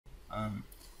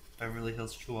Beverly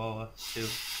Hills Chihuahua too.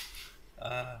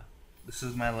 This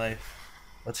is my life.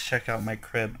 Let's check out my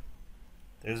crib.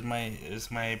 There's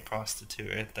my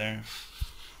prostitute right there.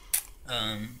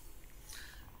 Um,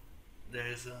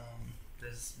 there's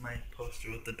my poster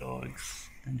with the dogs,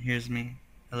 and here's me.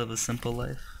 I live a simple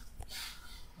life.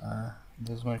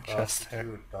 There's my chest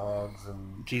hair. Dogs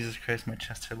and Jesus Christ, my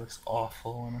chest hair looks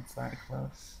awful when it's that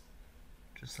close.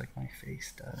 Just like my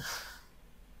face does.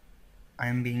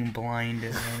 I'm being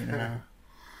blinded right now.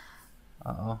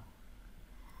 Uh-oh.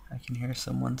 I can hear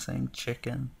someone saying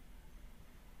chicken.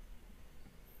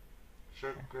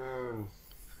 chicken.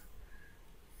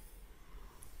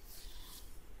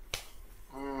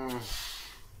 I'm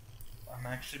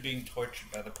actually being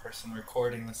tortured by the person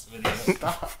recording this video.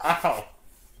 Ow!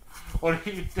 What are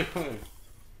you doing?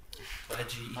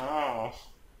 Pledgy. Ow!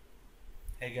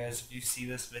 Hey guys, if you see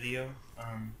this video,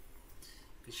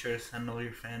 be sure to send all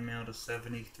your fan mail to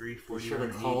 734180. Be sure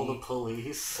to call the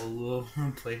police.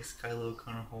 Oluola Place, Kailo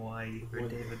Kona, Hawaii, for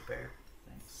David Bear.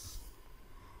 Thanks.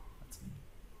 That's me.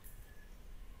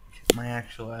 My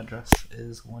actual address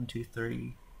is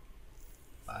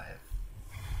 1235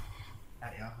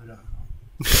 at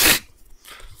yahoo.com.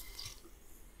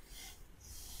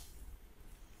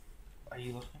 Are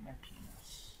you looking at my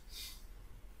penis?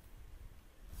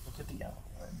 Look at the yellow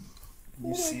one. Can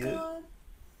you see it?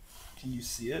 Can you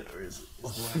see it, or do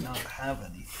I not have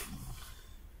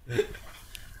anything?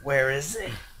 Where is it?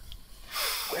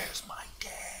 Where's my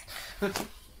dick?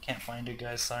 Can't find it,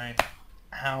 guys. Sorry.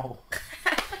 Ow.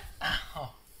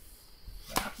 Ow.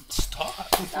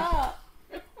 Stop. Stop.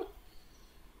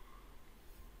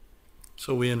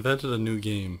 So we invented a new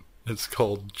game. It's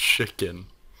called Chicken.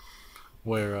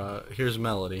 Where here's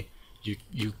Melody.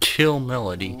 You kill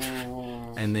Melody,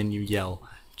 and then you yell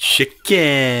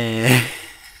chicken.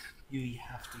 You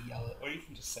have to yell it, or you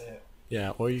can just say it. Yeah,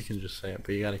 or you can just say it,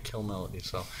 but you gotta kill Melody.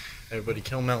 So everybody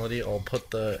kill Melody. I'll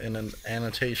put in an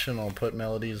annotation. I'll put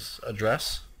Melody's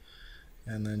address,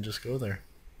 and then just go there.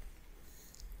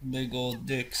 Big old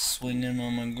dick swinging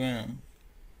on my ground.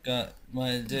 Got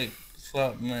my dick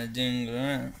flop my ding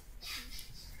around.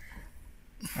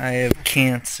 I have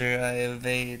cancer, I have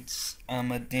AIDS. I'm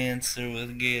a dancer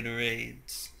with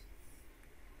Gatorades.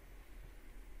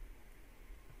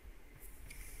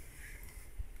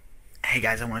 Hey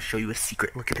guys, I want to show you a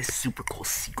secret. Look at this super cool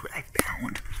secret I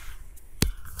found.